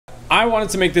I wanted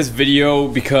to make this video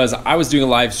because I was doing a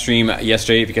live stream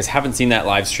yesterday. If you guys haven't seen that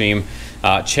live stream,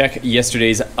 check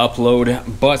yesterday's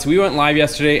upload. But we went live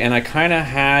yesterday and I kind of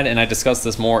had, and I discussed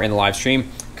this more in the live stream,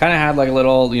 kind of had like a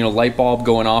little, light bulb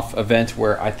going off event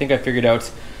where I think I figured out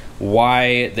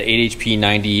why the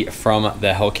 8HP90 from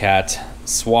the Hellcat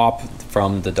swap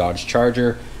from the Dodge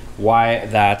Charger, why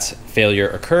that failure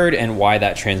occurred and why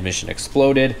that transmission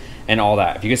exploded and all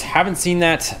that. If you guys haven't seen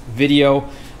that video,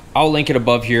 I'll link it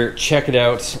above here. Check it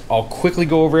out. I'll quickly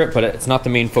go over it, but it's not the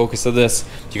main focus of this.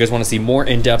 If you guys want to see more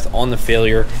in depth on the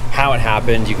failure, how it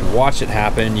happened, you can watch it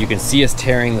happen. You can see us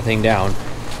tearing the thing down.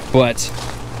 But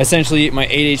essentially, my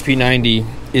 8HP90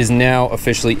 is now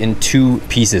officially in two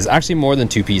pieces. Actually, more than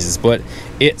two pieces, but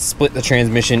it split the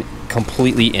transmission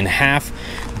completely in half,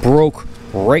 broke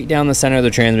right down the center of the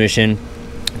transmission.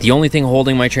 The only thing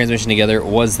holding my transmission together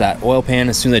was that oil pan.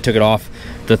 As soon as I took it off,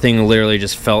 the thing literally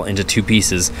just fell into two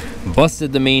pieces.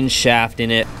 Busted the main shaft in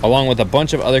it, along with a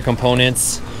bunch of other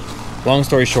components. Long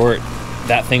story short,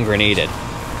 that thing grenaded.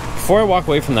 Before I walk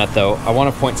away from that though, I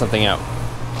want to point something out.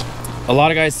 A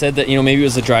lot of guys said that, maybe it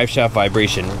was the drive shaft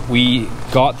vibration. We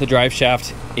got the drive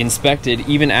shaft inspected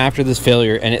even after this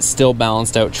failure and it still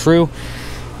balanced out true.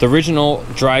 The original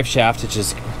drive shaft, which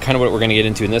is kind of what we're going to get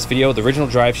into in this video, the original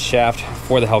drive shaft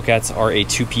for the Hellcats are a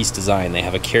two-piece design. They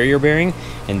have a carrier bearing,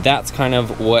 and that's kind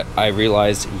of what I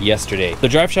realized yesterday. The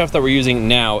drive shaft that we're using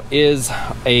now is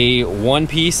a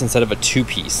one-piece instead of a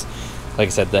two-piece. Like I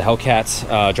said, the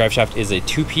Hellcat drive shaft is a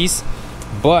two-piece,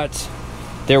 but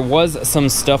there was some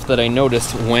stuff that I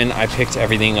noticed when I picked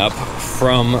everything up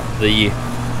from the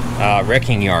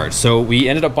wrecking yard. So we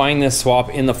ended up buying this swap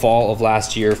in the fall of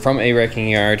last year from a wrecking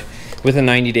yard with a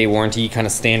 90-day warranty, kind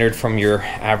of standard from your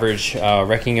average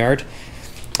wrecking yard.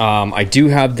 I do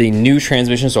have the new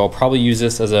transmission, so I'll probably use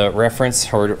this as a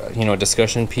reference or a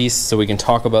discussion piece so we can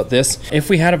talk about this. If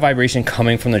we had a vibration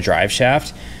coming from the drive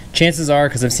shaft, chances are,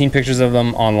 because I've seen pictures of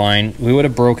them online, we would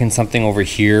have broken something over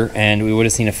here and we would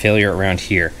have seen a failure around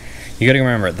here. You got to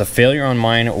remember, the failure on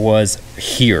mine was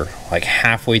here, like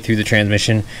halfway through the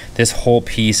transmission. This whole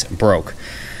piece broke.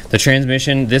 The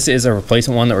transmission, this is a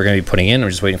replacement one that we're going to be putting in. I'm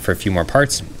just waiting for a few more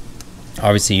parts.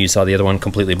 Obviously, you saw the other one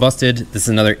completely busted. This is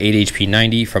another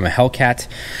 8HP90 from a Hellcat.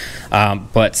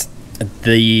 But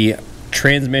the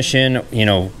transmission,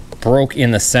 broke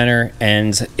in the center,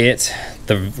 and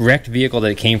the wrecked vehicle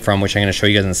that it came from, which I'm going to show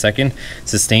you guys in a second,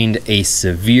 sustained a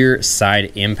severe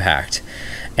side impact.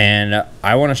 And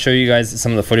I want to show you guys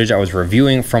some of the footage I was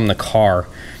reviewing from the car.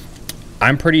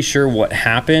 I'm pretty sure what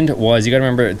happened was, you got to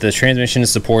remember, the transmission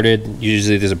is supported.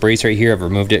 Usually there's a brace right here. I've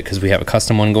removed it because we have a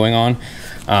custom one going on.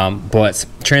 But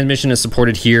transmission is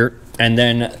supported here. And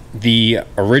then the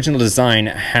original design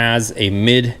has a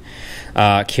mid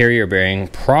carrier bearing,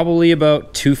 probably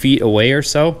about 2 feet away or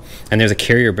so, and there's a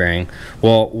carrier bearing.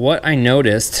 Well, what I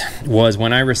noticed was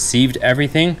when I received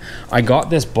everything, I got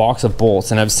this box of bolts,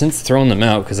 and I've since thrown them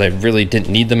out because I really didn't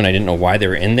need them and I didn't know why they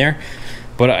were in there.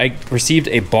 But I received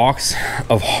a box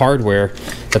of hardware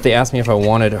that they asked me if I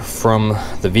wanted from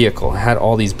the vehicle. It had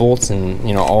all these bolts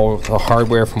and all the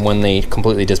hardware from when they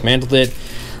completely dismantled it.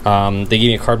 They gave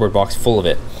me a cardboard box full of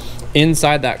it.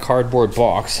 Inside that cardboard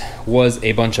box was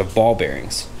a bunch of ball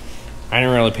bearings. I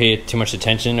didn't really pay too much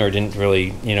attention, or didn't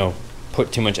really,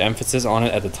 put too much emphasis on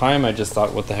it at the time. I just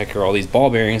thought, what the heck are all these ball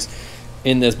bearings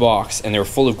in this box? And they were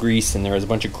full of grease, and there was a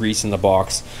bunch of grease in the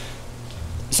box.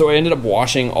 So I ended up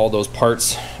washing all those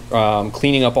parts,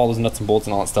 cleaning up all those nuts and bolts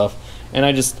and all that stuff. And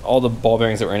all the ball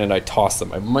bearings that were in it, I tossed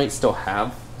them. I might still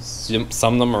have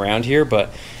some of them around here,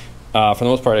 but for the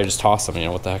most part, I just tossed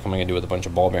them. What the heck am I gonna do with a bunch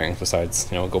of ball bearings besides,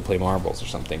 go play marbles or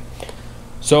something?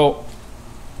 So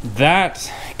that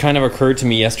kind of occurred to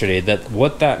me yesterday, that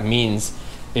what that means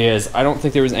is I don't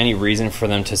think there was any reason for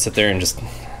them to sit there and just,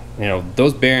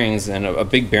 those bearings, and a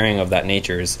big bearing of that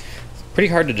nature is pretty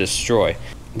hard to destroy.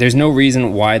 There's no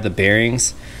reason why the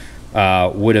bearings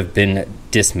would have been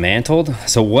dismantled.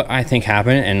 So what I think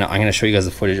happened, and I'm going to show you guys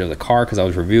the footage of the car because I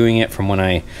was reviewing it from when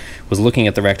I was looking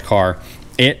at the wrecked car.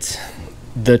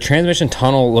 The transmission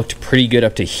tunnel looked pretty good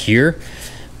up to here,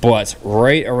 but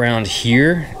right around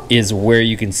here is where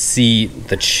you can see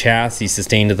the chassis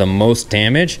sustained the most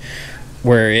damage,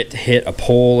 where it hit a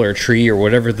pole or a tree or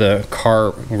whatever the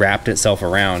car wrapped itself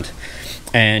around.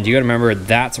 And you got to remember,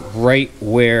 that's right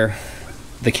where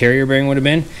the carrier bearing would have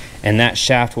been, and that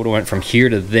shaft would have went from here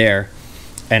to there.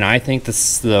 And I think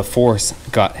the force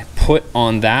got put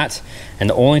on that, and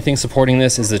the only thing supporting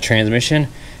this is the transmission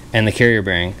and the carrier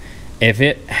bearing. If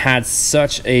it had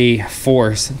such a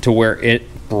force to where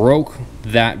it broke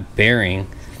that bearing,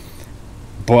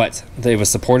 but it was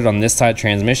supported on this side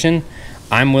transmission,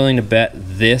 I'm willing to bet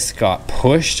this got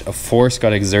pushed, a force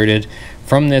got exerted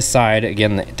from this side.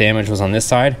 Again, the damage was on this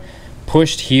side,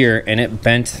 pushed here, and it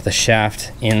bent the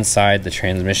shaft inside the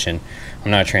transmission.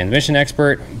 I'm not a transmission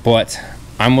expert, but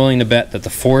I'm willing to bet that the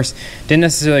force didn't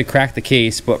necessarily crack the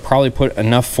case, but probably put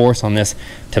enough force on this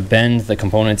to bend the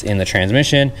components in the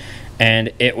transmission,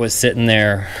 and it was sitting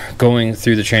there going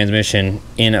through the transmission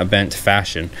in a bent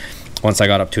fashion. Once I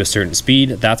got up to a certain speed,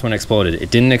 that's when it exploded.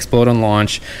 It didn't explode on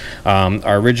launch.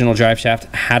 Our original drive shaft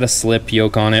had a slip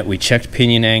yoke on it. We checked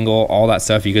pinion angle, all that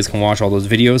stuff. You guys can watch all those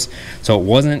videos. So it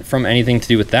wasn't from anything to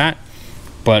do with that.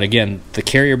 But again, the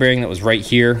carrier bearing that was right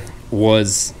here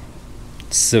was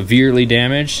severely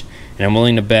damaged, and I'm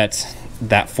willing to bet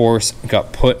that force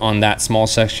got put on that small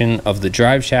section of the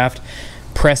drive shaft,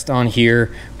 pressed on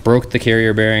here, broke the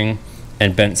carrier bearing,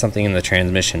 and bent something in the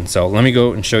transmission. So let me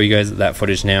go and show you guys that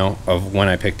footage now of when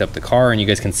I picked up the car, and you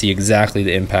guys can see exactly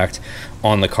the impact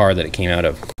on the car that it came out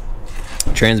of.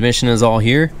 Transmission is all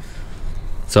here.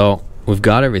 So we've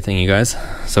got everything, you guys.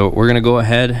 So we're gonna go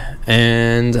ahead,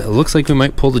 and it looks like we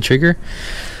might pull the trigger.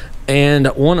 And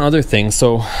one other thing,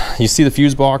 so you see the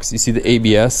fuse box, you see the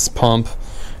ABS pump,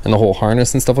 and the whole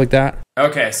harness and stuff like that.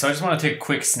 Okay, so I just want to take a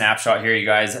quick snapshot here, you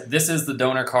guys. This is the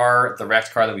donor car, the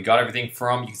wrecked car that we got everything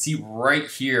from. You can see right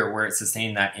here where it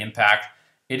sustained that impact.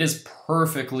 It is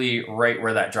perfectly right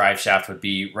where that drive shaft would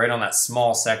be, right on that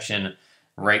small section,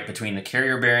 right between the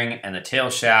carrier bearing and the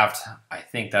tail shaft. I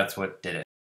think that's what did it.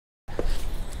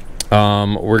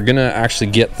 We're gonna actually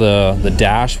get the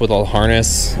dash with all the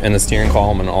harness and the steering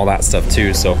column and all that stuff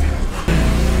too, so.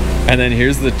 And then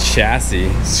here's the chassis,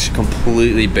 it's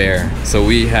completely bare. So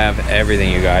we have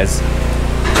everything, you guys.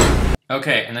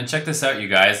 Okay, and then check this out, you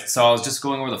guys. So I was just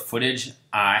going over the footage.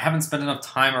 I haven't spent enough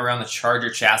time around the Charger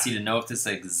chassis to know if this is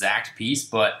the exact piece,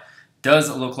 but does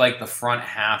look like the front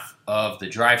half of the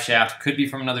drive shaft. Could be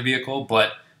from another vehicle,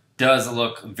 but does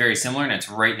look very similar, and it's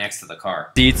right next to the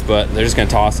car. Seats, but they're just gonna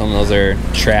toss them. Those are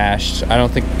trashed. I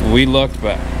don't think we looked,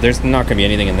 but there's not gonna be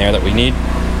anything in there that we need.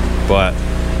 But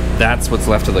that's what's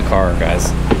left of the car,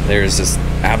 guys. There's just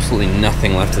absolutely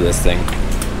nothing left of this thing.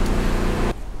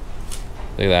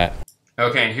 Look at that.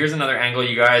 Okay, and here's another angle,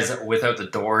 you guys, without the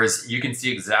doors. You can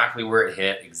see exactly where it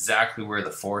hit, exactly where the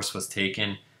force was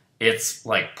taken. It's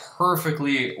like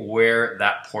perfectly where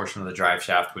that portion of the drive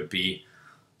shaft would be.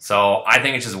 So I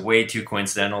think it's just way too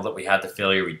coincidental that we had the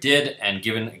failure we did, and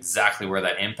given exactly where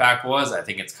that impact was, I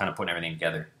think it's kind of putting everything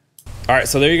together. All right,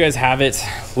 so there you guys have it.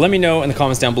 Let me know in the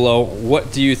comments down below,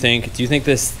 what do you think? Do you think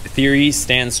this theory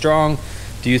stands strong?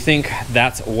 Do you think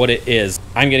that's what it is?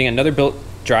 I'm getting another built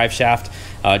drive shaft.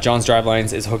 John's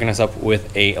Drivelines is hooking us up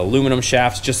with a aluminum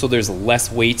shaft just so there's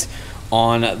less weight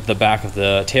on the back of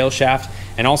the tail shaft.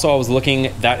 And also I was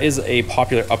looking, that is a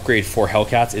popular upgrade for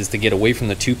Hellcats, is to get away from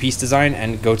the two-piece design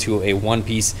and go to a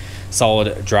one-piece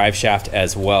solid drive shaft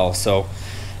as well. So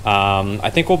I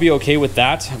think we'll be okay with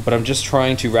that, but I'm just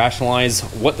trying to rationalize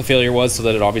what the failure was so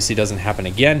that it obviously doesn't happen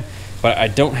again. But I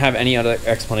don't have any other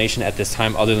explanation at this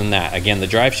time other than that. Again, the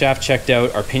drive shaft checked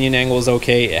out, our pinion angle is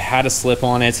okay, it had a slip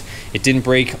on it, it didn't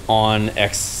break on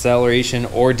acceleration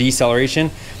or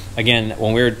deceleration. Again,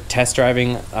 when we were test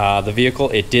driving the vehicle,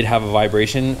 it did have a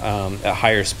vibration at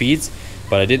higher speeds,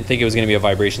 but I didn't think it was going to be a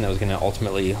vibration that was going to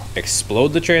ultimately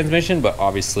explode the transmission, but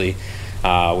obviously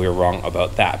we were wrong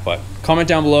about that. But comment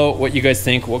down below what you guys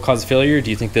think, what caused failure. Do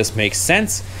you think this makes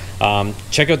sense?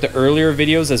 Check out the earlier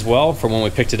videos as well from when we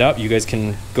picked it up. You guys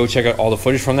can go check out all the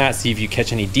footage from that, see if you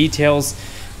catch any details,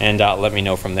 and let me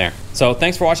know from there. So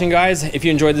thanks for watching, guys. If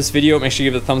you enjoyed this video, make sure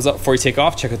you give it a thumbs up before you take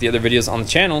off. Check out the other videos on the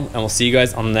channel, and we'll see you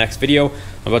guys on the next video.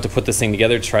 I'm about to put this thing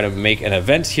together to try to make an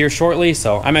event here shortly,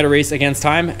 so I'm at a race against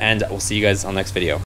time, and we'll see you guys on the next video.